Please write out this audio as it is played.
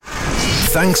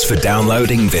Thanks for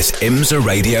downloading this IMSA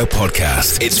radio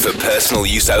podcast. It's for personal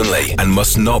use only and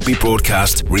must not be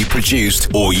broadcast,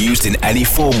 reproduced, or used in any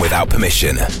form without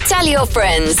permission. Tell your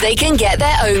friends they can get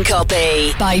their own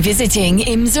copy by visiting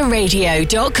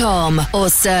imsaradio.com or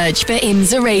search for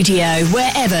IMSA Radio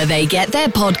wherever they get their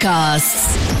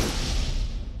podcasts.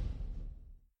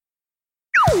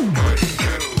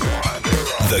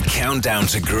 The Countdown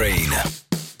to Green.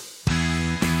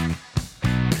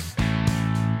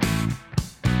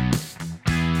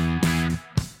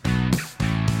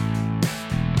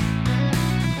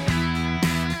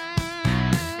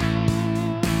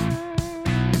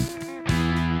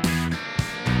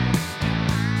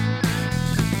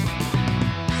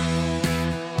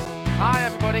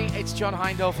 It's John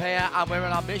Hindhaugh here, and we're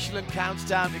in our Michelin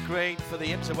Countdown to Green for the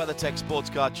IMSA WeatherTech Sports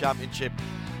Car Championship.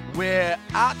 We're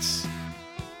at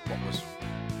what was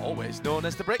always known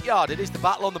as the Brickyard. It is the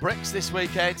Battle on the Bricks this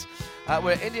weekend.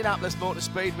 We're at Indianapolis Motor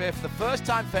Speedway for the first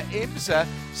time for IMSA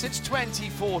since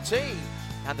 2014,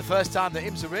 and the first time that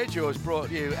IMSA Radio has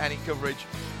brought you any coverage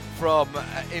from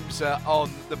IMSA on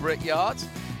the Brickyard.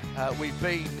 We've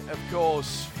been, of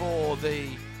course, for the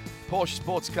Porsche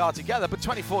Sports Car together, but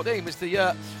 2014 was the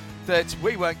year that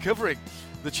we weren't covering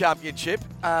the championship,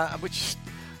 which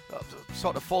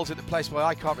sort of falls into place where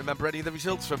I can't remember any of the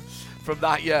results from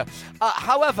that year.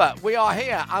 However, we are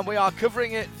here and we are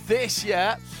covering it this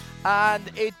year, and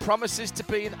it promises to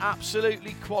be an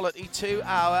absolutely quality 2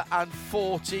 hour and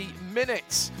 40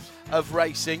 minutes of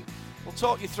racing. We'll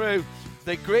talk you through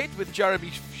the grid with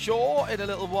Jeremy Shaw in a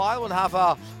little while. We'll have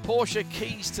our Porsche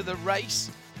keys to the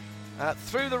race.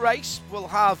 Through the race, we'll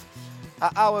have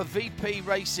our VP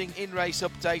Racing in-race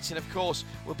updates, and of course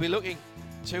we'll be looking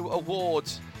to award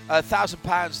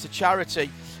 £1,000 to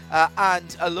charity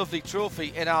and a lovely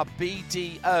trophy in our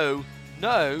BDO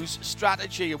Knows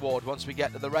Strategy Award once we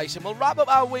get to the race. And we'll wrap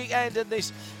up our weekend in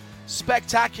this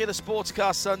spectacular Sports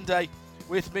Car Sunday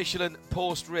with Michelin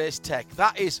post-race tech.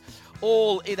 That is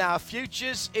all in our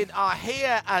futures, in our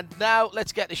here and now.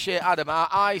 Let's get to shit, Adam. Our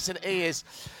eyes and ears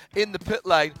in the pit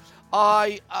lane.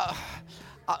 I'm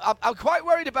quite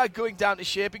worried about going down to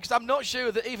Shea because I'm not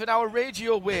sure that even our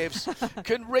radio waves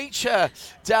can reach her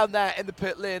down there in the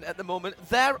pit lane at the moment.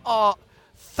 There are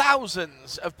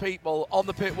thousands of people on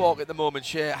the pit walk at the moment,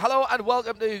 Shea. Hello and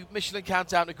welcome to Michelin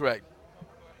Countdown to Green.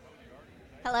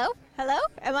 Hello?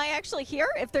 Am I actually here?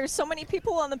 If there's so many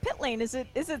people on the pit lane, is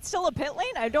it still a pit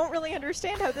lane? I don't really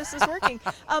understand how this is working.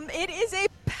 It is a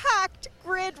packed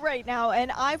grid right now,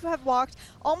 and I have walked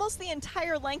almost the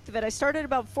entire length of it. I started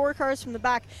about 4 cars from the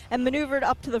back and maneuvered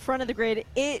up to the front of the grid.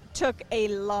 It took a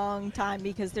long time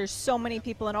because there's so many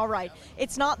people, and all right,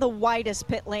 it's not the widest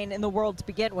pit lane in the world to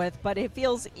begin with, but it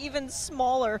feels even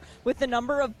smaller with the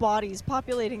number of bodies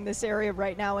populating this area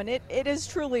right now, and it is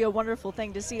truly a wonderful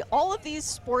thing to see all of these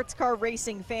sports car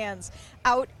racing fans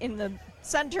out in the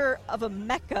center of a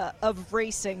mecca of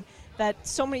racing that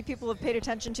so many people have paid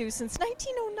attention to since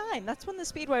 1909. That's when the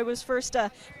Speedway was first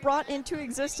brought into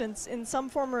existence in some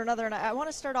form or another. And I want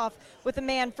to start off with a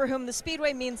man for whom the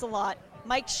Speedway means a lot,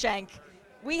 Mike Schenk.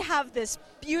 We have this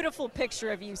beautiful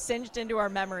picture of you singed into our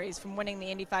memories from winning the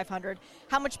Indy 500.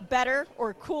 How much better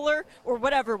or cooler or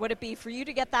whatever would it be for you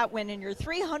to get that win in your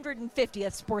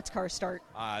 350th sports car start?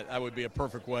 That would be a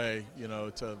perfect way,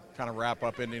 to kind of wrap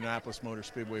up Indianapolis Motor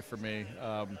Speedway for me.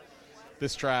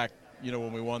 This track,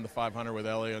 when we won the 500 with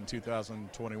Elliott in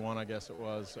 2021, I guess it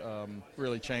was,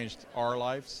 really changed our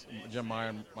lives, Jim Meyer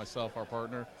and myself, our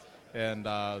partner. And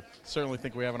certainly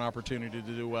think we have an opportunity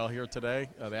to do well here today.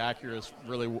 The Acura is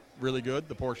really, really good.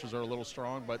 The Porsches are a little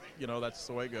strong, but, that's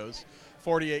the way it goes.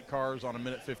 48 cars on a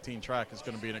minute 15 track is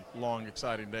going to be a long,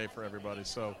 exciting day for everybody.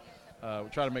 So we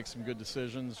try to make some good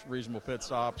decisions, reasonable pit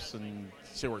stops, and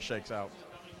see where it shakes out.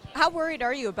 How worried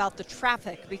are you about the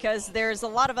traffic? Because there's a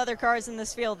lot of other cars in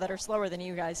this field that are slower than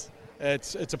you guys.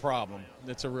 It's a problem.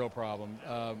 It's a real problem.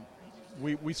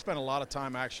 We spent a lot of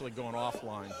time actually going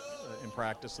offline in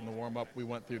practice. In the warm-up, we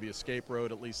went through the escape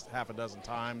road at least half a dozen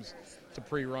times to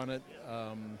pre-run it.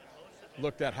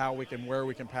 Looked at where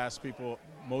we can pass people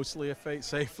mostly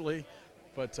safely,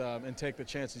 but and take the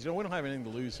chances. We don't have anything to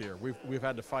lose here. We've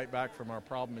had to fight back from our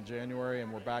problem in January,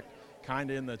 and we're back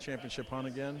kind of in the championship hunt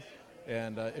again.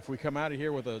 And if we come out of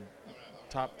here with a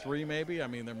top 3, maybe,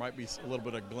 there might be a little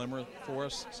bit of glimmer for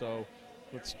us. So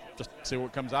let's just see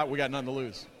what comes out. We got nothing to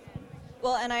lose.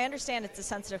 Well, and I understand it's a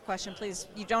sensitive question. Please,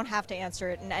 you don't have to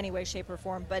answer it in any way, shape, or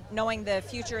form. But knowing the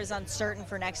future is uncertain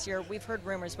for next year, we've heard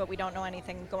rumors, but we don't know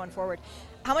anything going forward.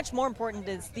 How much more important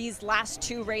does these last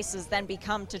 2 races then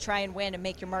become to try and win and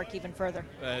make your mark even further?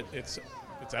 It's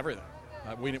everything.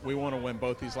 We want to win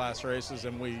both these last races,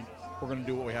 and we're going to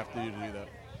do what we have to do that.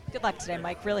 Good luck today,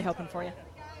 Mike. Really hoping for you.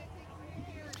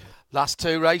 Last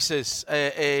 2 races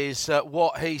is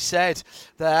what he said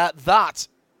there. That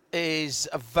is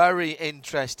very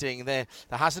interesting. There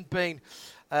hasn't been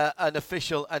an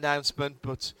official announcement,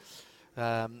 but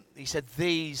he said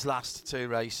these last 2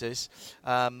 races.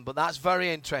 But that's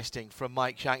very interesting from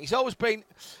Mike Shank. He's always been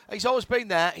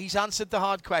there. He's answered the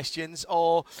hard questions,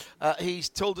 or he's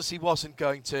told us he wasn't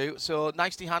going to. So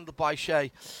nicely handled by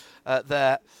Shay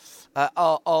there.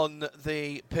 On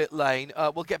the pit lane.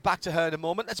 We'll get back to her in a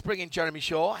moment. Let's bring in Jeremy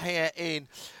Shaw here in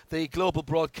the Global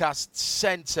Broadcast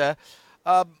Centre.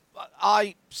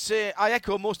 I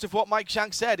echo most of what Mike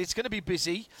Shank said. It's going to be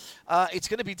busy. It's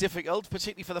going to be difficult,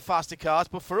 particularly for the faster cars.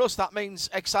 But for us, that means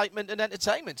excitement and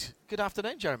entertainment. Good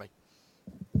afternoon, Jeremy.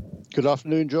 Good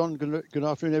afternoon, John. Good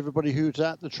afternoon, everybody who's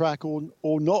at the track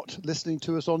or not listening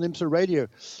to us on IMSA Radio.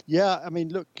 Yeah, I mean,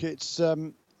 look, it's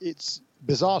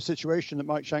bizarre situation that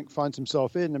Mike Shank finds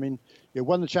himself in. I mean, he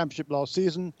won the championship last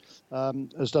season,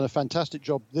 has done a fantastic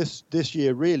job this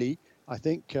year, really. I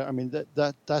think, I mean,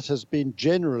 that has been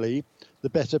generally the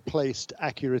better placed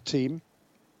Acura team.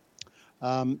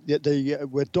 Yet they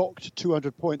were docked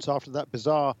 200 points after that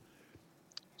bizarre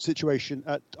situation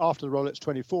after the Rolex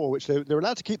 24, which they were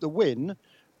allowed to keep the win,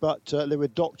 but they were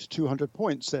docked 200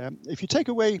 points there. If you take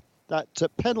away that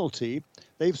penalty,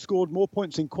 they've scored more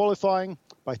points in qualifying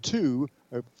by 2,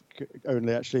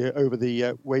 only actually over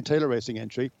the Wayne Taylor Racing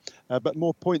entry, but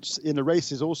more points in the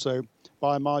races also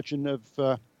by a margin of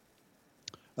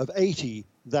 80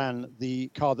 than the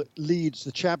car that leads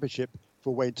the championship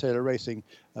for Wayne Taylor Racing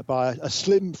by a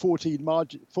slim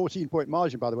 14-point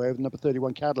margin, by the way, over the number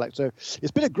 31 Cadillac. So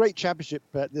it's been a great championship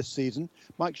this season.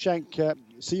 Mike Shank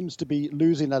seems to be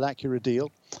losing that Acura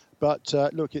deal. But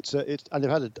look, and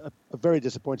they've had a very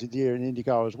disappointing year in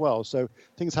IndyCar as well. So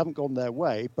things haven't gone their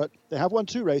way. But they have won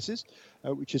 2 races,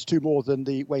 which is 2 more than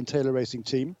the Wayne Taylor Racing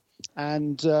team.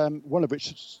 And one of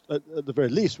which, at the very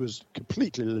least, was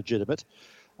completely legitimate.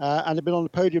 And they've been on the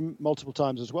podium multiple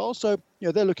times as well. So,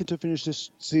 they're looking to finish this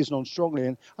season on strongly.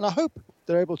 And I hope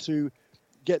they're able to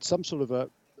get some sort of a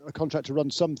contract to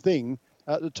run something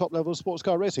at the top level of sports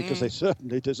car racing, because they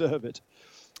certainly deserve it.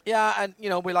 Yeah, and,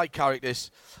 we like characters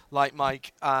like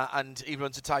Mike, and he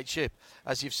runs a tight ship,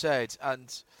 as you've said,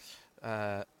 and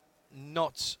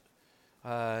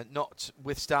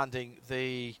notwithstanding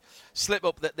the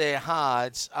slip-up that they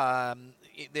had,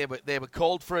 they were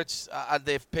called for it, and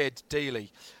they've paid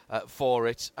dearly for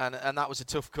it, and that was a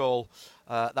tough call.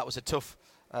 That was a tough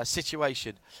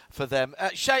situation for them.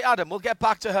 Shay Adam, we'll get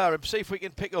back to her and see if we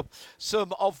can pick up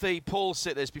some of the pole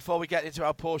sitters before we get into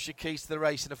our Porsche keys to the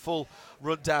race and a full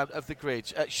rundown of the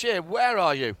grid. Shay, where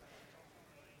are you?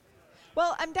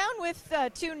 Well, I'm down with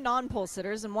 2 non-pole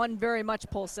sitters and 1 very much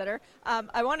pole sitter.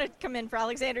 I want to come in for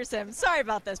Alexander Sims. Sorry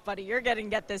about this, buddy. You're going to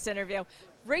get this interview.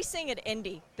 Racing at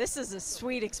Indy. This is a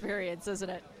sweet experience, isn't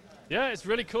it? Yeah, it's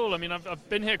really cool. I mean, I've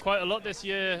been here quite a lot this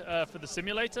year for the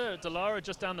simulator at Dallara,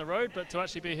 just down the road, but to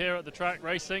actually be here at the track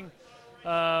racing,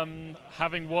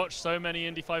 having watched so many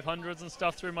Indy 500s and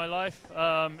stuff through my life,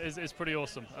 is pretty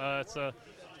awesome. It's a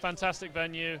fantastic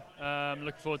venue.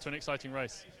 Looking forward to an exciting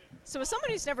race. So as someone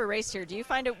who's never raced here, do you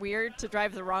find it weird to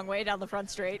drive the wrong way down the front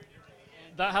straight?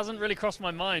 That hasn't really crossed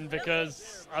my mind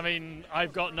because, I mean,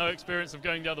 I've got no experience of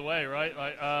going the other way, right?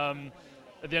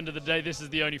 At the end of the day, this is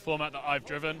the only format that I've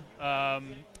driven.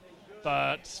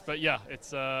 But yeah,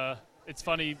 it's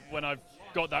funny when I've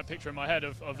got that picture in my head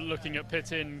of looking at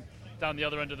pit-in down the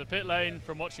other end of the pit lane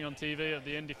from watching on TV of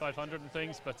the Indy 500 and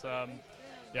things. But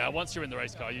yeah, once you're in the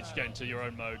race car, you just get into your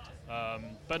own mode.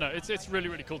 But no, it's really,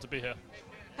 really cool to be here.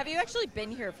 Have you actually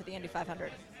been here for the Indy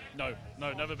 500? No,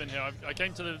 never been here. I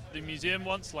came to the museum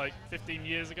once, like 15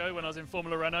 years ago when I was in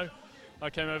Formula Renault. I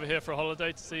came over here for a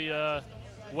holiday to see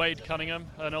Wade Cunningham,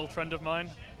 an old friend of mine,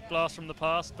 blast from the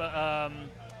past.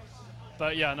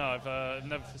 But yeah, no, I've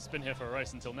never been here for a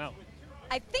race until now.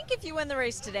 I think if you win the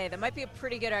race today, that might be a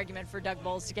pretty good argument for Doug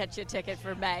Bowles to get you a ticket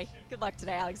for May. Good luck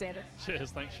today, Alexander.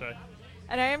 Cheers, thanks, Shay.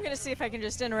 And I am going to see if I can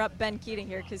just interrupt Ben Keating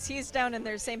here because he's down in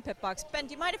their same pit box. Ben,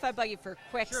 do you mind if I bug you for a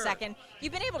quick second?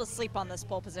 You've been able to sleep on this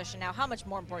pole position now. How much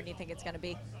more important do you think it's going to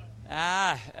be?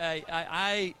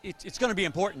 It's going to be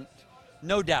important,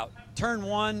 no doubt. Turn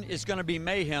 1 is going to be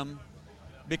mayhem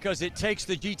because it takes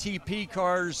the GTP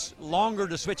cars longer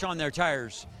to switch on their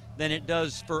tires than it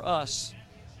does for us.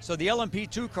 So the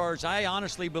LMP2 cars, I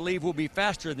honestly believe, will be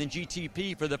faster than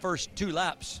GTP for the first 2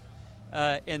 laps.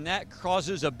 And that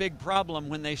causes a big problem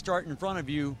when they start in front of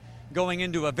you going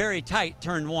into a very tight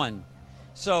turn 1.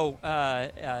 So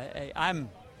I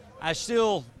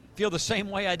still feel the same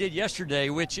way I did yesterday,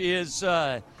 which is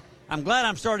I'm glad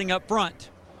I'm starting up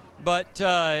front but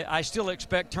I still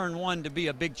expect turn 1 to be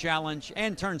a big challenge,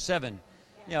 and turn 7.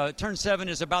 Turn 7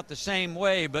 is about the same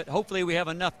way, but hopefully we have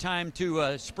enough time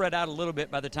to spread out a little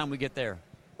bit by the time we get there.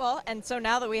 Well, and so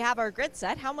now that we have our grid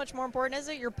set, how much more important is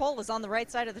it? Your pole is on the right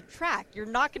side of the track. You're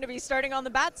not going to be starting on the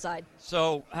bad side.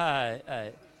 So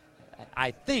I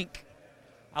think,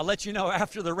 I'll let you know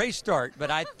after the race start, but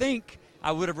I think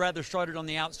I would have rather started on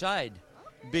the outside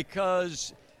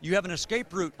because you have an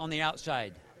escape route on the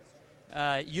outside.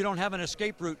 You don't have an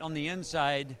escape route on the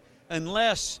inside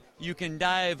unless you can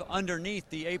dive underneath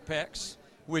the apex,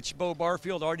 which Bo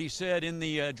Barfield already said in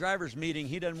the driver's meeting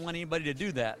he doesn't want anybody to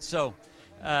do that. So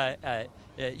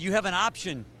you have an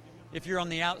option if you're on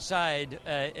the outside.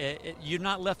 You're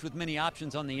not left with many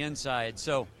options on the inside.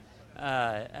 So,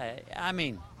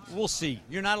 we'll see.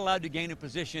 You're not allowed to gain a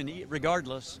position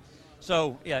regardless.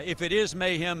 So, if it is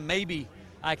mayhem, maybe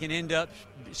I can end up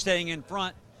staying in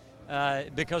front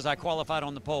because I qualified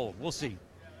on the pole. We'll see.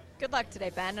 Good luck today,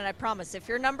 Ben, and I promise if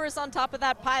your number is on top of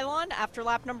that pylon after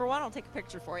lap number 1, I'll take a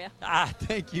picture for you.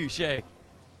 Thank you, Shay.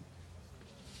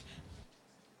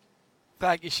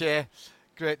 Thank you, Shay.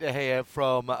 Great to hear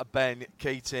from Ben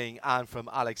Keating and from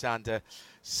Alexander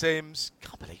Sims.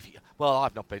 Can't believe it. Well,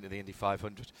 I've not been to the Indy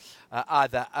 500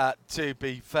 either. To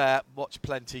be fair, watched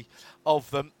plenty of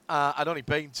them. I'd only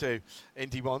been to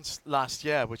Indy once last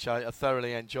year, which I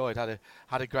thoroughly enjoyed. Had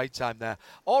a great time there.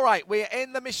 All right, we're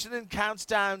in the Michelin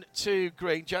countdown to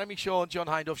green. Jeremy Shaw and John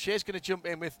Hindhaugh. She's going to jump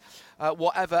in with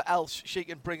whatever else she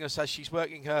can bring us as she's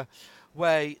working her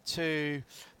way to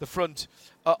the front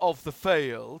of the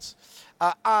field.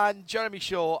 And Jeremy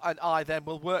Shaw and I then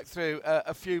will work through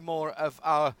a few more of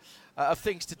our of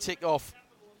things to tick off.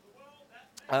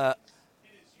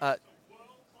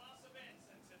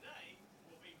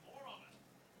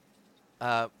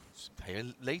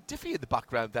 Lee Diffie in the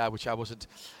background there, which I wasn't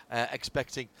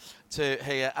expecting to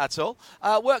hear at all.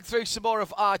 Work through some more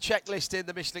of our checklist in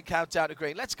the Michelin Countdown to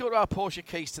Green. Let's go to our Porsche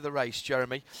keys to the race,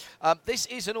 Jeremy. This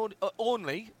is an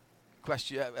only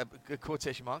question,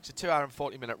 quotation marks, a 2 hour and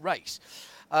 40-minute race.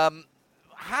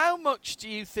 How much do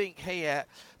you think here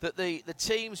that the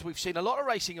teams, we've seen a lot of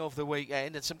racing over the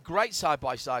weekend and some great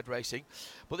side-by-side racing,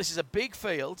 but this is a big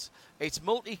field, it's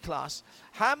multi-class.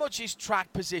 How much is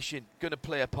track position going to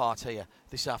play a part here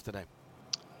this afternoon?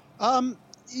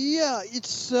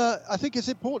 It's. I think it's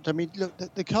important. I mean, look,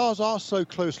 the cars are so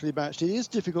closely matched. It is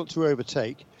difficult to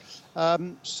overtake.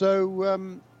 Yes,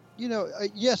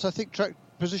 I think track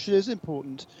position is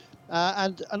important.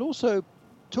 And also,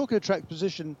 talking of track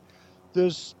position,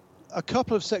 there's a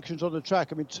couple of sections on the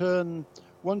track. I mean, turn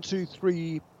 1, 2,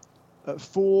 3,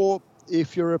 4.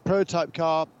 If you're a prototype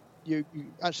car, you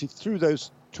actually through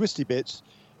those twisty bits,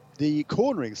 the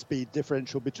cornering speed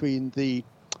differential between the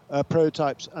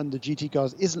prototypes and the GT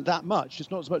cars isn't that much. It's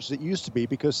not as much as it used to be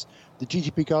because the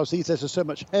GTP cars these days are so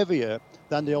much heavier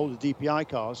than the older DPI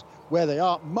cars, where they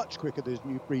are much quicker, those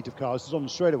new breed of cars, is on the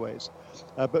straightaways.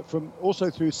 But from also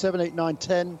through 7, 8, 9,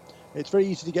 10, it's very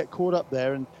easy to get caught up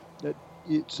there. And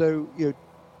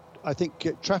I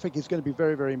think traffic is going to be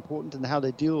very, very important and how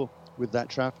they deal with that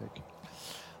traffic.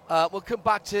 We'll come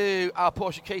back to our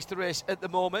Porsche case to race in a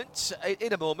moment,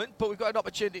 but we've got an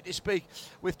opportunity to speak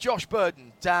with Josh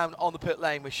Burden down on the pit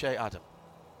lane with Shea Adam.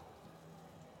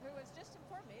 Who has just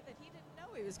informed me that he didn't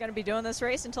know he was going to be doing this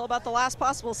race until about the last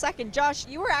possible second. Josh,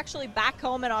 you were actually back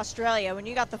home in Australia when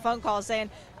you got the phone call saying,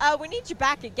 we need you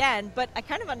back again, but I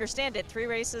kind of understand it. 3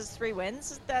 races, 3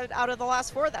 wins out of the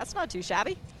last 4. That's not too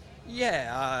shabby.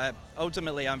 Yeah,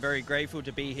 ultimately I'm very grateful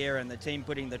to be here and the team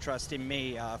putting the trust in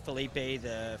me. Felipe,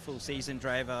 the full season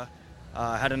driver,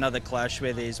 had another clash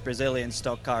with his Brazilian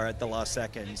stock car at the last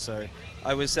second. So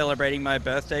I was celebrating my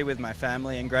birthday with my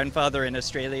family and grandfather in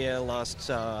Australia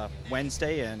last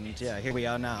Wednesday, and yeah, here we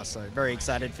are now. So very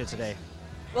excited for today.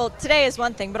 Well, today is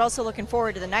one thing, but also looking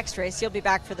forward to the next race. You'll be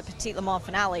back for the Petit Le Mans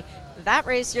finale. That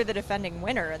race, you're the defending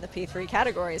winner in the P3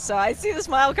 category. So I see the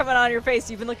smile coming on your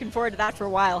face. You've been looking forward to that for a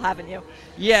while, haven't you?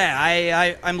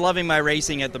 Yeah, I'm loving my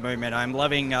racing at the moment. I'm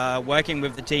loving working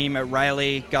with the team at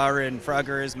Riley, Gara and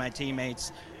Frugger as my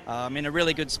teammates. I'm in a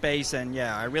really good space, and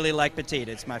yeah, I really like Petit.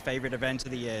 It's my favorite event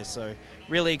of the year. So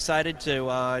really excited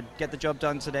to get the job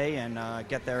done today and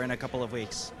get there in a couple of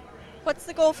weeks. What's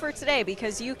the goal for today?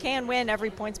 Because you can win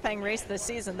every points-paying race this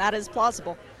season. That is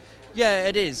plausible. Yeah,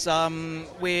 it is.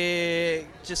 We're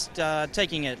just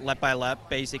taking it lap by lap,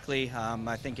 basically.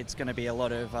 I think it's going to be a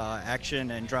lot of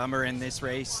action and drama in this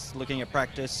race, looking at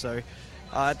practice. So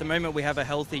at the moment, we have a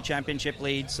healthy championship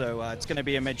lead, so it's going to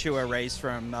be a mature race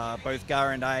from both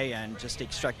Gar and I, and just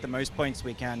extract the most points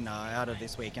we can out of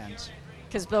this weekend.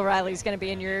 Because Bill Riley's going to be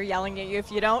in your ear yelling at you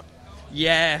if you don't?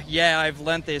 Yeah, I've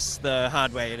learnt this the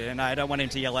hard way, and I don't want him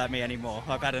to yell at me anymore.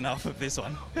 I've had enough of this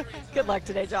one. Good luck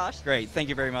today, Josh. Great, thank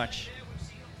you very much.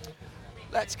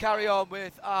 Let's carry on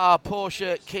with our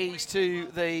Porsche keys to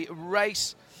the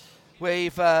race.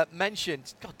 We've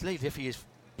mentioned, God, Lee Diffie is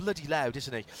bloody loud,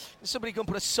 isn't he? Somebody go and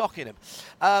put a sock in him.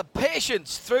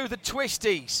 Patience through the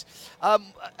twisties.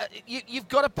 You've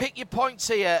got to pick your points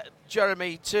here,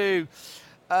 Jeremy, to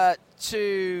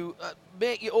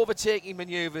make your overtaking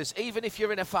manoeuvres, even if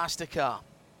you're in a faster car.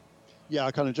 Yeah,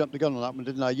 I kind of jumped the gun on that one,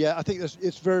 didn't I? Yeah, I think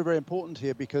it's very, very important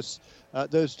here because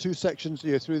those two sections,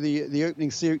 through the opening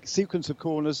sequence of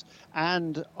corners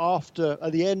and after,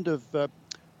 at the end of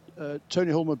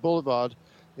Tony Hallman Boulevard,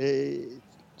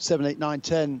 7, 8, 9,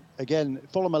 10, again,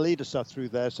 follow my leader stuff through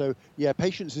there. So, yeah,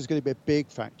 patience is going to be a big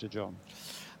factor, John.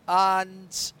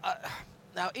 And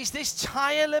now, is this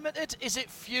tyre limited? Is it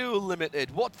fuel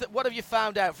limited? What have you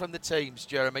found out from the teams,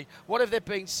 Jeremy? What have they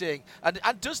been seeing? And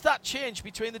does that change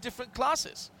between the different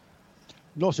classes?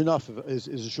 Not enough is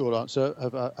a short answer.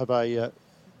 Have I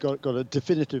got a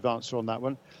definitive answer on that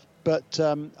one? But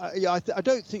I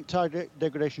don't think tyre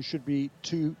degradation should be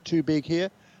too big here.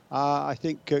 I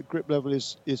think grip level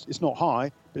is not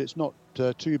high, but it's not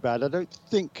too bad. I don't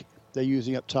think they're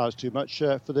using up tyres too much.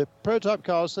 For the prototype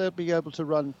cars, they'll be able to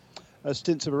run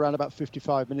stints of around about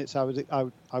 55 minutes, I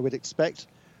would expect.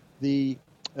 The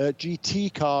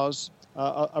GT cars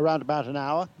around about an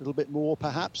hour, a little bit more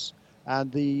perhaps.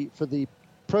 And for the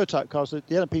prototype cars, the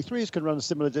LMP3s can run a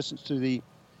similar distance to the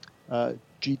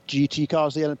GT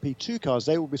cars. The LMP2 cars,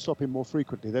 they will be stopping more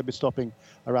frequently. They'll be stopping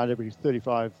around every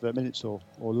 35 minutes or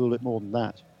a little bit more than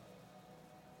that.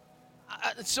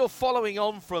 So following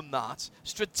on from that,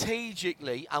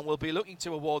 strategically, and we'll be looking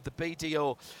to award the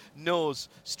BDO Knows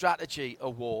Strategy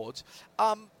Award,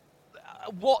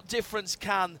 what difference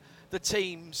can the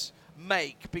teams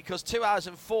make? Because 2 hours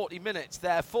and 40 minutes,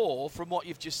 therefore, from what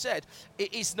you've just said,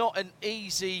 it is not an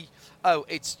easy,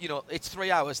 it's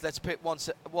 3 hours, let's pit once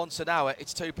an hour,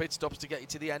 it's 2 pit stops to get you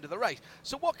to the end of the race.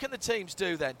 So what can the teams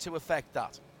do then to affect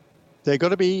that? They've got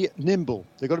to be nimble.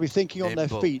 They've got to be thinking on their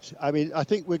feet. I mean, I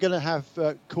think we're going to have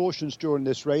cautions during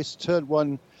this race. Turn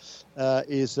 1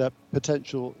 is a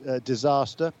potential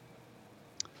disaster,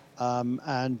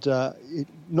 and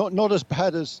not as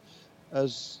bad as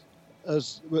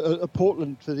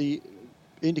Portland for the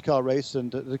IndyCar race,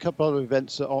 and a couple other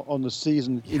events on the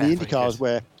season in the IndyCars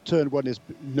where Turn 1 is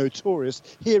notorious.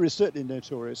 Here is certainly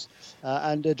notorious,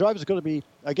 and drivers have got to be,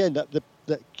 again, the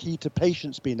key to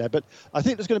patience being there. But I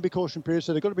think there's going to be caution periods,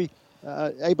 so they've got to be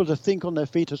able to think on their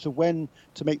feet as to when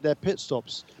to make their pit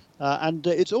stops. And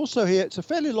it's also here, it's a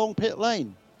fairly long pit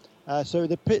lane. So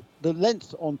the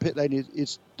length on pit lane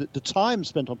is the time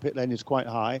spent on pit lane is quite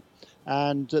high,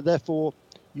 and therefore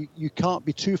you can't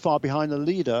be too far behind the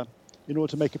leader in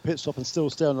order to make a pit stop and still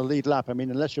stay on the lead lap. I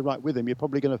mean, unless you're right with him, you're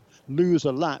probably going to lose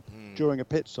a lap during a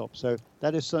pit stop. So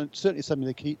that is certainly something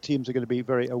the key teams are going to be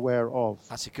very aware of.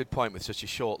 That's a good point with such a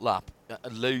short lap,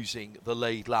 losing the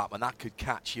lead lap, and that could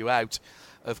catch you out,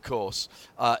 of course,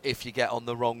 if you get on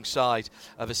the wrong side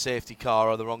of a safety car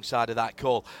or the wrong side of that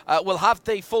call. We'll have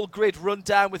the full grid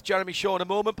rundown with Jeremy Shaw in a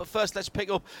moment, but first let's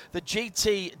pick up the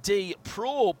GTD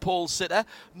Pro pole sitter.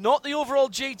 Not the overall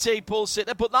GT pole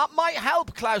sitter, but that might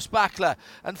help Klaus Bachler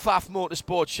and Pfaff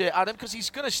Motorsport, Shea Adam, because he's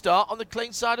going to start on the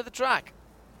clean side of the track.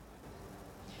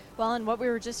 Well, and what we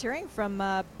were just hearing from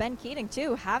Ben Keating,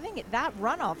 too, having that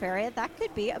runoff area, that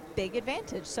could be a big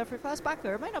advantage. So for Klaus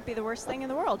Bachler, it might not be the worst thing in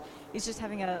the world. He's just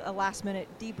having a last-minute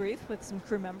debrief with some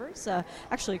crew members,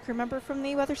 actually a crew member from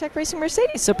the WeatherTech Racing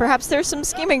Mercedes. So perhaps there's some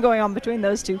scheming going on between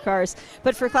those two cars.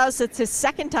 But for Klaus, it's his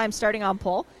second time starting on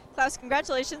pole. Klaus,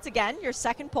 congratulations again, your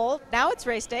second pole. Now it's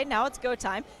race day, now it's go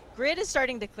time. Grid is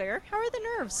starting to clear. How are the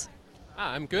nerves?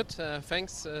 I'm good,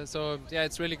 thanks.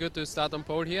 It's really good to start on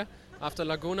pole here after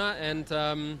Laguna, and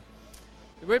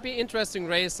it will be an interesting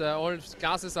race. All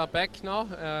classes are back now.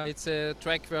 It's a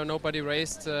track where nobody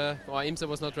raced, or IMSA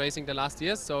was not racing the last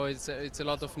years, so it's a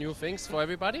lot of new things for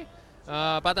everybody.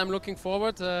 But I'm looking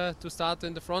forward to start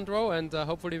in the front row, and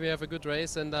hopefully we have a good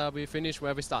race and we finish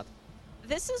where we start.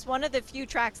 This is one of the few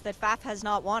tracks that Pfaff has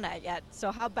not won at yet,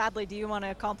 so how badly do you want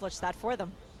to accomplish that for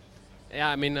them? Yeah,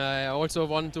 I mean, I also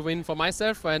want to win for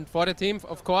myself and for the team,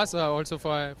 of course, also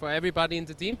for everybody in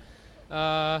the team.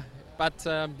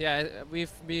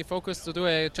 We focused to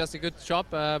do just a good job.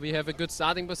 We have a good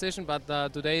starting position, but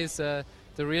today is the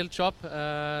real job.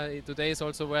 Today is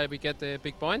also where we get the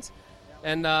big points.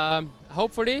 And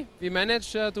hopefully we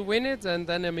manage to win it, and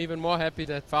then I'm even more happy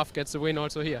that Pfaff gets the win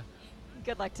also here.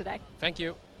 Good luck today. Thank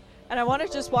you. And I want to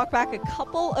just walk back a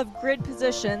couple of grid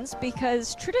positions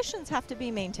because traditions have to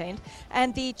be maintained.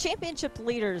 And the championship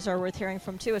leaders are worth hearing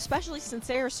from too, especially since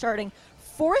they are starting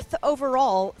 4th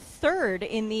overall, 3rd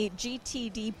in the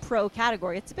GTD Pro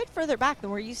category. It's a bit further back than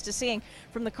we're used to seeing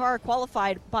from the car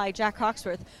qualified by Jack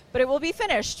Hawksworth, but it will be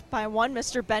finished by one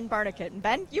Mr. Ben Barnicat. And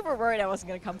Ben, you were worried I wasn't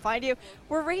going to come find you.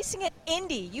 We're racing at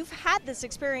Indy. You've had this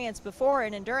experience before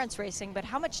in endurance racing, but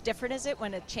how much different is it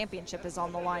when a championship is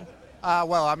on the line?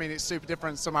 Well, I mean, it's super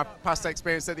different. So my past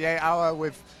experience at the 8 Hour,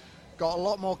 we've got a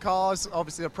lot more cars.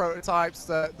 Obviously, the prototypes,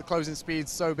 the closing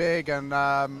speed's so big,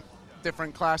 and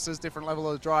different classes, different level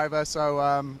of driver.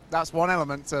 So that's one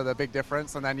element to the big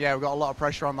difference. And then, yeah, we've got a lot of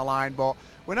pressure on the line, but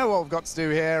we know what we've got to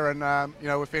do here, and you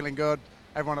know, we're feeling good.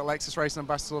 Everyone at Lexus Racing and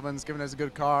Bas Sullivan's giving us a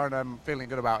good car, and I'm feeling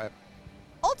good about it.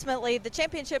 Ultimately, the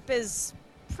championship is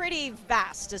pretty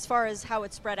vast as far as how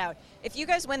it's spread out. If you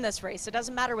guys win this race, it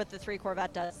doesn't matter what the 3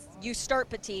 Corvette does. You start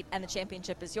petite and the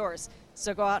championship is yours.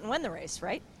 So go out and win the race,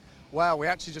 right? Well, we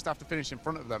actually just have to finish in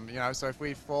front of them, you know, so if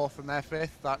we're 4th and they're 5th,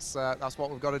 that's what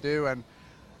we've got to do. And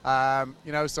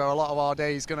you know, so a lot of our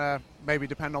day is going to maybe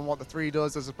depend on what the 3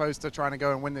 does as opposed to trying to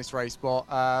go and win this race. But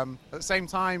at the same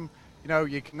time, you know,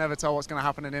 you can never tell what's going to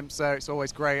happen in IMSA. It's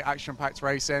always great, action-packed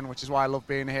racing, which is why I love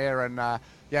being here. And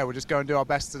yeah, we'll just go and do our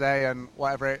best today, and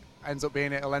whatever it ends up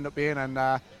being, it'll end up being,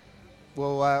 and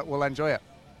we'll enjoy it.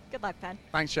 Good luck, Ben.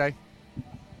 Thanks, Shay.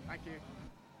 Thank you.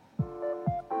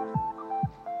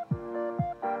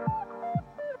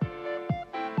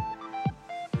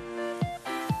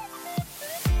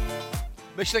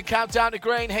 Michelin Countdown to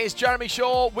Grain. Here's Jeremy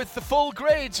Shaw with the full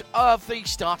grid of the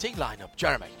starting lineup.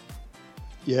 Jeremy.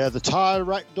 Yeah, the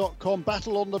TireRack.com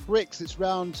battle on the bricks. It's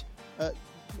round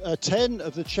 10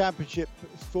 of the championship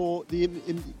for the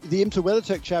IMSA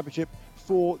WeatherTech Championship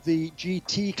for the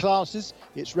GT classes.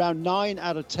 It's round 9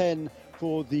 out of 10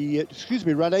 for the,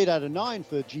 round 8 out of 9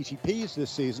 for GTPs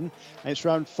this season. And it's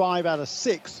round 5 out of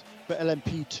 6 for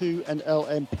LMP2 and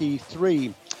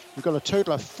LMP3. We've got a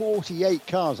total of 48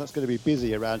 cars. That's going to be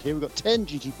busy around here. We've got 10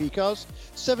 GTP cars,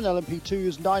 7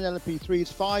 LMP2s, 9 LMP3s,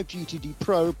 5 GTD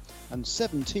Pro, and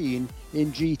 17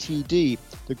 in GTD.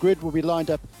 The grid will be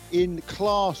lined up in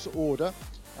class order,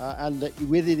 and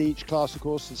within each class, of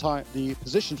course, the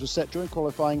positions were set during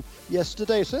qualifying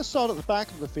yesterday. So let's start at the back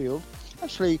of the field.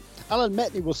 Actually, Alan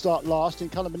Metney will start last in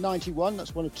car number 91.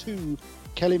 That's one of 2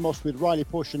 Kelly Moss with Riley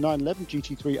Porsche 911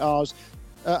 GT3Rs.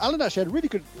 Alan actually had a really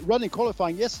good run in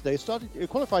qualifying yesterday.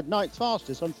 Qualified 9th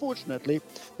fastest. Unfortunately,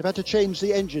 they've had to change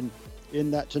the engine in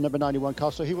that number 91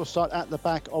 car, so he will start at the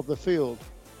back of the field.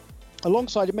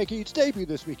 Alongside him, making its debut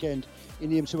this weekend in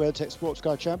the IMSA WeatherTech Sports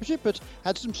Car Championship, but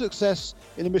had some success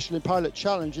in the Michelin Pilot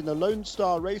Challenge in the Lone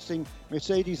Star Racing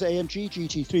Mercedes AMG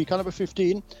GT3. Car number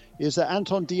 15 is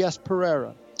Anton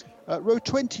Diaz-Pereira. Row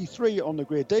 23 on the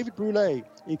grid, David Brulé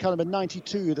in car number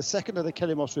 92, the second of the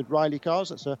Kelly Moss with Riley cars.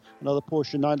 That's another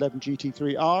Porsche 911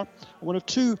 GT3R. One of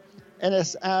 2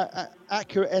 Acura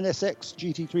NSX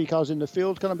GT3 cars in the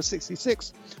field. Car number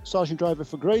 66, sergeant driver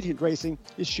for Gradient Racing,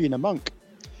 is Sheena Monk.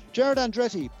 Jared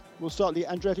Andretti will start the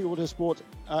Andretti Autosport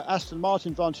Aston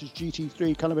Martin Vantage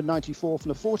GT3, car number 94 from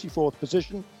the 44th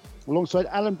position, alongside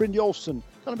Alan Brynjolfsson,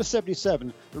 car number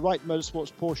 77, the Wright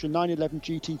Motorsports Porsche 911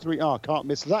 GT3R. Can't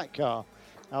miss that car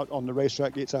out on the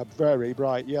racetrack. It's a very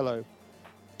bright yellow.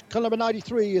 Car number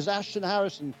 93 is Ashton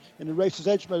Harrison in the Racers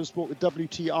Edge Motorsport with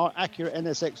WTR Acura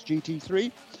NSX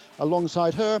GT3.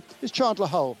 Alongside her is Chandler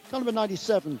Hull, car number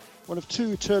 97, one of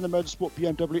 2 Turner Motorsport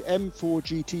BMW M4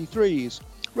 GT3s.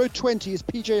 Row 20 is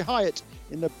PJ Hyatt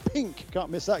in the pink, can't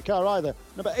miss that car either.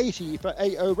 Number 80 for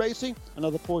AO Racing,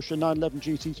 another Porsche 911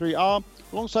 GT3R,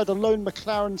 alongside a lone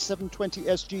McLaren 720S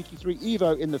GT3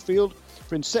 Evo in the field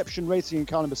for Inception Racing in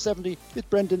car number 70 is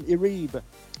Brendan Iribe.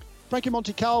 Frankie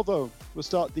Montecalvo will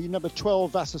start the number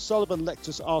 12 Vassar Sullivan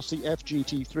Lexus RCF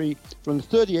GT3 from the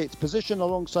 38th position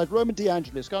alongside Roman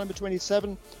DeAngelis, car number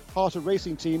 27, Harter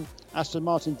Racing Team, Aston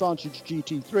Martin Vantage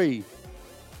GT3.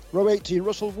 Row 18,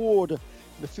 Russell Ward,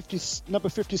 number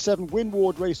 57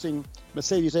 Winward Racing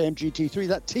Mercedes AMG GT3.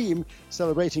 That team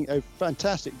celebrating a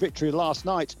fantastic victory last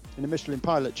night in the Michelin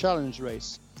Pilot Challenge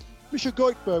race. Misha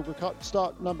Goikhberg will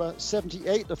start number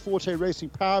 78, the Forte Racing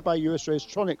powered by US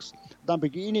Racetronics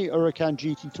Lamborghini Huracan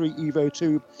GT3 Evo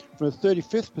 2 from the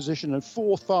 35th position and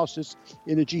 4th fastest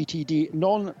in the GTD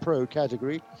non-pro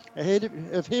category. Ahead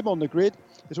of him on the grid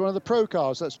is one of the pro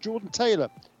cars. That's Jordan Taylor,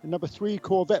 the number 3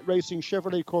 Corvette Racing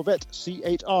Chevrolet Corvette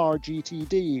C8R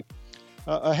GTD.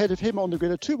 Ahead of him on the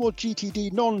grid are 2 more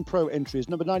GTD non-pro entries.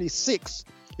 Number 96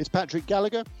 is Patrick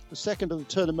Gallagher, the second of the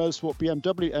Turner Motorsport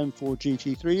BMW M4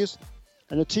 GT3s.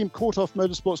 And the team Korthoff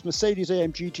Motorsports Mercedes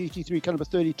AMG GT3 car number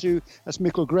 32, that's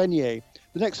Mikkel Grenier.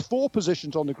 The next 4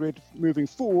 positions on the grid moving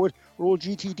forward are all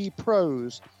GTD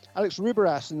pros. Alex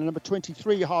Riberas in the number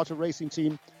 23 Heart of Racing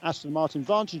team, Aston Martin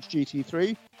Vantage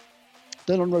GT3.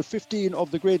 Then on row 15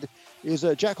 of the grid is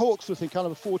Jack Hawksworth in car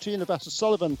number 14, Avassa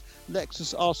Sullivan,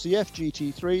 Lexus RCF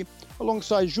GT3,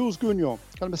 alongside Jules Gounon,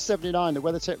 car number 79, the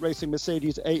WeatherTech Racing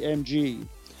Mercedes AMG.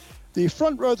 The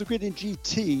front row of the grid in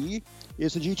GT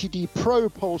is the GTD Pro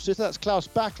pole sitter, that's Klaus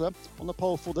Bachler, on the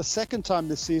pole for the second time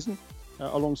this season,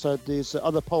 alongside this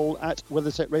other pole at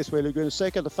WeatherTech Raceway Laguna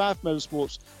Seca, the Pfaff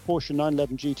Motorsports Porsche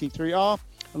 911 GT3R.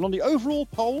 And on the overall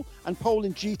pole and pole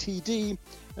in GTD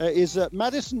is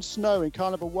Madison Snow in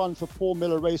car number 1 for Paul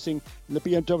Miller Racing in the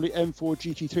BMW M4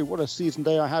 GT3. What a season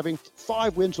they are having.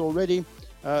 5 wins already,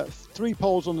 3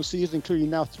 poles on the season, including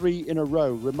now 3 in a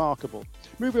row. Remarkable.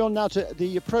 Moving on now to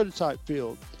the prototype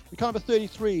field. In car number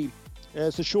 33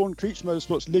 is the Sean Creech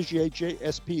Motorsports Ligier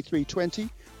JSP 320,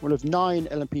 one of 9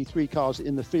 LMP3 cars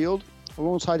in the field.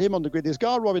 Alongside him on the grid is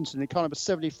Gar Robinson in car number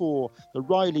 74, the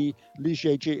Riley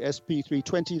Ligier JSP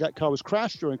 320. That car was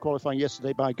crashed during qualifying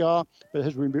yesterday by Gar, but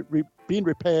has been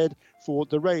repaired for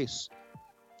the race.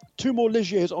 2 more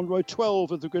Ligiers on row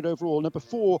 12 of the grid overall. Number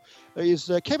 4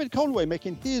 is Kevin Conway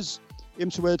making his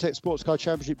IMSA WeatherTech Sports Car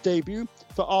Championship debut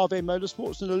for RV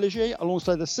Motorsports in the Ligier.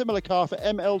 Alongside a similar car for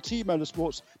MLT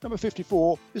Motorsports, number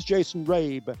 54 is Jason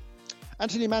Rabe.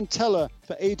 Anthony Mantella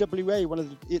for AWA, one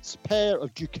of its pair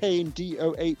of Duquesne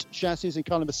D08 chassis in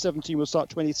car number 17 will start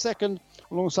 22nd,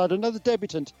 alongside another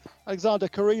debutant, Alexander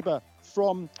Kariba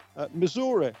from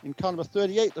Missouri in car number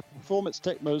 38, the Performance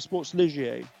Tech Motorsports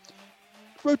Ligier.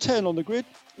 Row 10 on the grid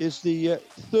is the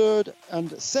third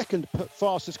and second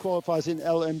fastest qualifiers in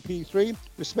LMP3,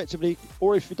 respectively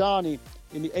Ori Fidani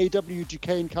in the AW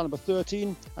Duquesne car number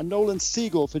 13 and Nolan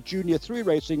Siegel for Junior 3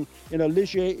 Racing in a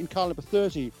Ligier in car number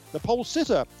 30. The pole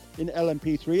sitter in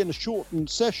LMP3 in a shortened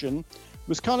session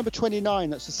was car number 29.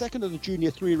 That's the second of the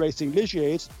Junior 3 Racing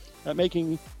Ligiers,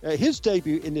 making his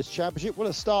debut in this championship. What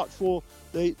a start for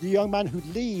the young man who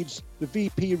leads the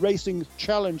VP Racing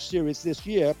Challenge Series this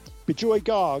year, Bijoy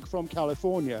Garg from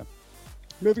California.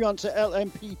 Moving on to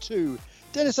LMP2.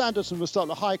 Dennis Anderson will start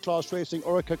the high-class racing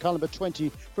Orica car number 20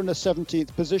 from the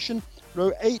 17th position.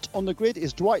 Row 8 on the grid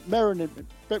is Dwight Merriman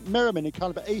in car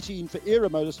number 18 for Era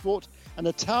Motorsport, and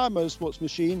the Tower Motorsports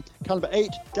machine, car number 8,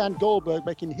 Dan Goldberg,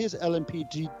 making his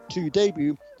LMP2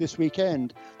 debut this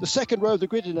weekend. The second row of the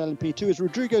grid in LMP2 is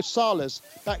Rodrigo Salas,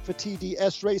 back for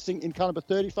TDS Racing in car number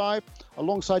 35,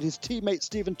 alongside his teammate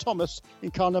Stephen Thomas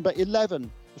in car number 11.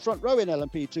 The front row in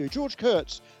LMP2, George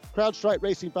Kurtz, CrowdStrike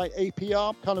Racing by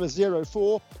APR, car number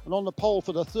 04, and on the pole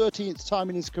for the 13th time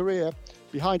in his career,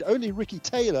 behind only Ricky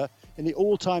Taylor in the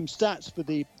all-time stats for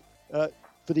the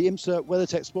IMSA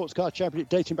WeatherTech Sports Car Championship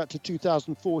dating back to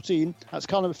 2014. That's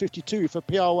car number 52 for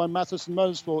PR1 Matheson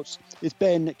Motorsports is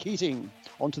Ben Keating.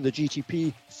 Onto the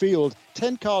GTP field.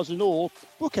 10 cars in all,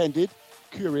 bookended,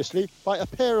 curiously, by a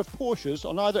pair of Porsches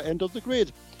on either end of the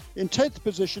grid. In 10th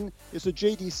position is the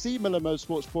JDC Miller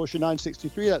Motorsports Porsche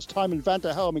 963. That's Tymon van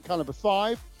der Helm in car number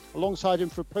 5. Alongside him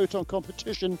for Proton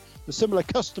Competition, the similar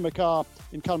customer car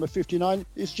in car number 59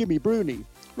 is Jimmy Bruni.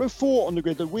 Row 4 on the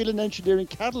grid, the Whelen Engineering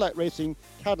Cadillac Racing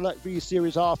Cadillac V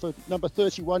Series R for number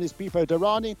 31 is Pipo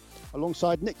Derani,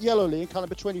 alongside Nick Yellowly in car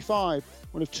number 25,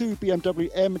 one of 2 BMW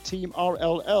M Team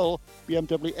RLL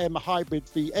BMW M Hybrid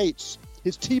V8s.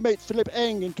 His teammate Philip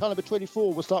Eng in car number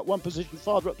 24 will start one position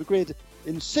farther up the grid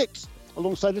in 6th,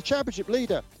 alongside the championship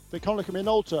leader for Konica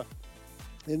Minolta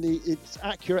in its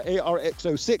Acura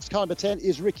ARX06. Car number 10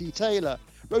 is Ricky Taylor.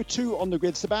 Row 2 on the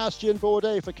grid, Sebastian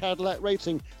Bourdais for Cadillac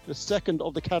Racing, the second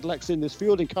of the Cadillacs in this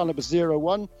field in car number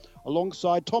 01,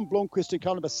 alongside Tom Blomqvist in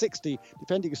car number 60,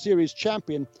 defending a series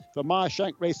champion for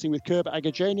Meyershank Racing with Curb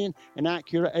Agajanian and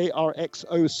Acura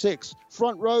ARX06.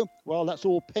 Front row, well, that's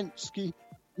all Porsche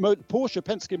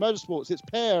Penske Motorsports. Its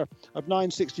pair of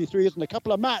 963s and a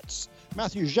couple of Mats.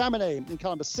 Matthew Jaminet in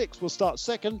car number 6 will start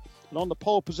second, and on the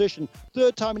pole position,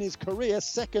 third time in his career,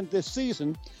 second this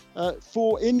season,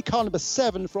 in car number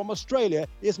 7 from Australia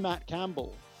is Matt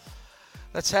Campbell.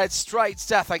 Let's head straight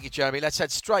down. Thank you, Jeremy. Let's head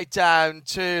straight down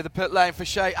to the pit lane for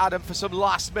Shea Adam for some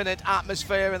last-minute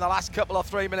atmosphere in the last couple of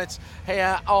 3 minutes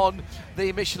here on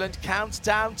the Michelin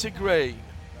Countdown to Green.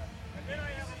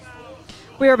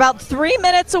 We are about 3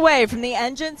 minutes away from the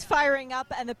engines firing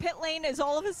up, and the pit lane is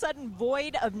all of a sudden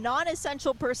void of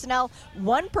non-essential personnel.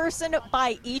 One person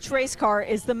by each race car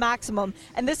is the maximum.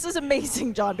 And this is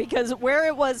amazing, John, because where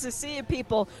it was a sea of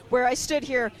people, where I stood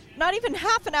here not even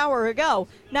half an hour ago,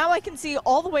 now I can see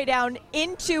all the way down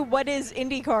into what is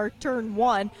IndyCar Turn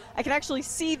 1. I can actually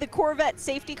see the Corvette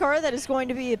safety car that is going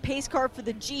to be a pace car for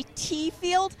the GT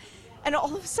field. And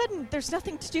all of a sudden, there's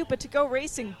nothing to do but to go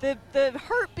racing. The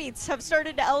heartbeats have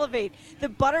started to elevate. The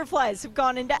butterflies have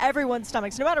gone into everyone's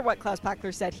stomachs. No matter what Klaus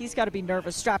Packler said, he's got to be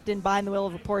nervous, strapped in behind the wheel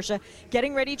of a Porsche,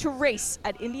 getting ready to race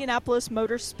at Indianapolis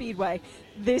Motor Speedway.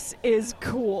 This is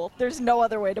cool. There's no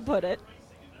other way to put it.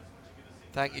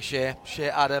 Thank you, Shea. Shea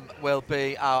Adam will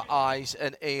be our eyes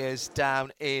and ears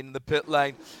down in the pit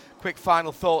lane. Quick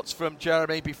final thoughts from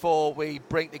Jeremy before we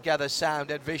bring together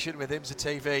sound and vision with IMSA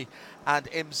TV and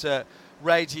IMSA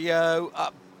Radio.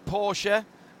 Porsche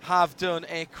have done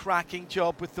a cracking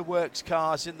job with the works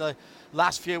cars in the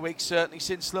last few weeks, certainly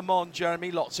since Le Mans, Jeremy.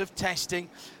 Lots of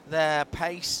testing. Their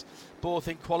pace, both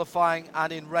in qualifying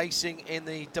and in racing in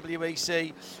the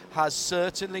WEC, has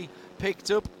certainly picked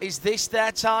up. Is this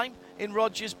their time in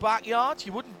Rogers' backyard?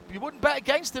 You wouldn't bet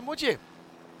against them, would you?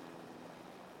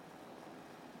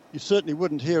 You certainly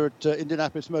wouldn't here at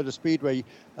Indianapolis Motor Speedway.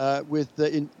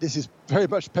 This is very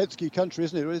much Penske country,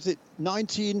 isn't it? Is it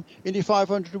 19 Indy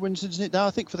 500 wins, isn't it now?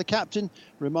 I think for the captain,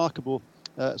 remarkable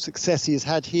success he has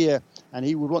had here, and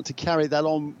he would want to carry that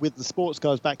on with the sports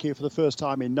cars back here for the first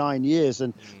time in 9 years.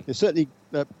 And there's certainly,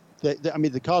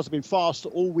 the cars have been fast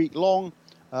all week long.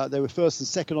 They were first and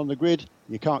second on the grid.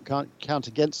 You can't count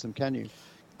against them, can you?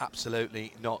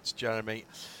 Absolutely not, Jeremy.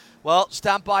 Well,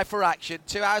 stand by for action.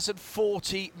 2 hours and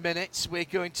 40 minutes. We're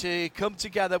going to come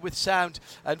together with sound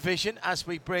and vision as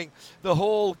we bring the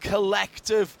whole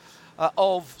collective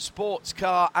of sports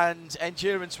car and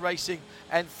endurance racing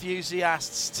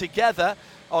enthusiasts together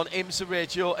on IMSA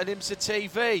Radio and IMSA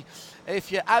TV.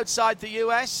 If you're outside the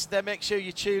US, then make sure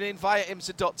you tune in via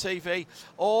IMSA.tv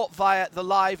or via the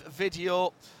live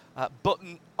video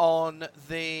button on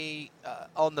the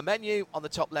menu on the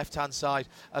top left-hand side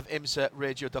of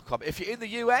IMSARadio.com. If you're in the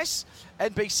US,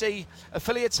 NBC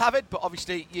affiliates have it, but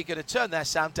obviously you're going to turn their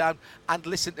sound down and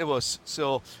listen to us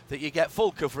so that you get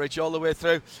full coverage all the way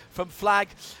through from flag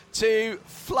to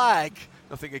flag.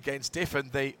 Nothing against Diff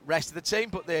and the rest of the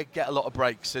team, but they get a lot of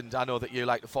breaks, and I know that you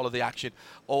like to follow the action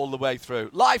all the way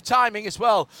through. Live timing as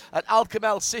well at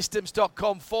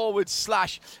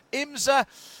alcamelsystems.com/IMSA.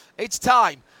 It's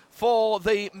time for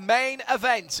the main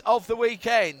event of the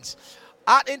weekend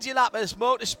at Indianapolis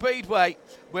Motor Speedway.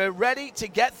 We're ready to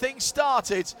get things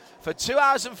started for 2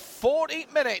 hours and 40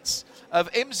 minutes of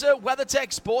IMSA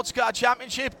WeatherTech Sports Car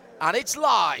Championship, and it's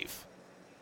live.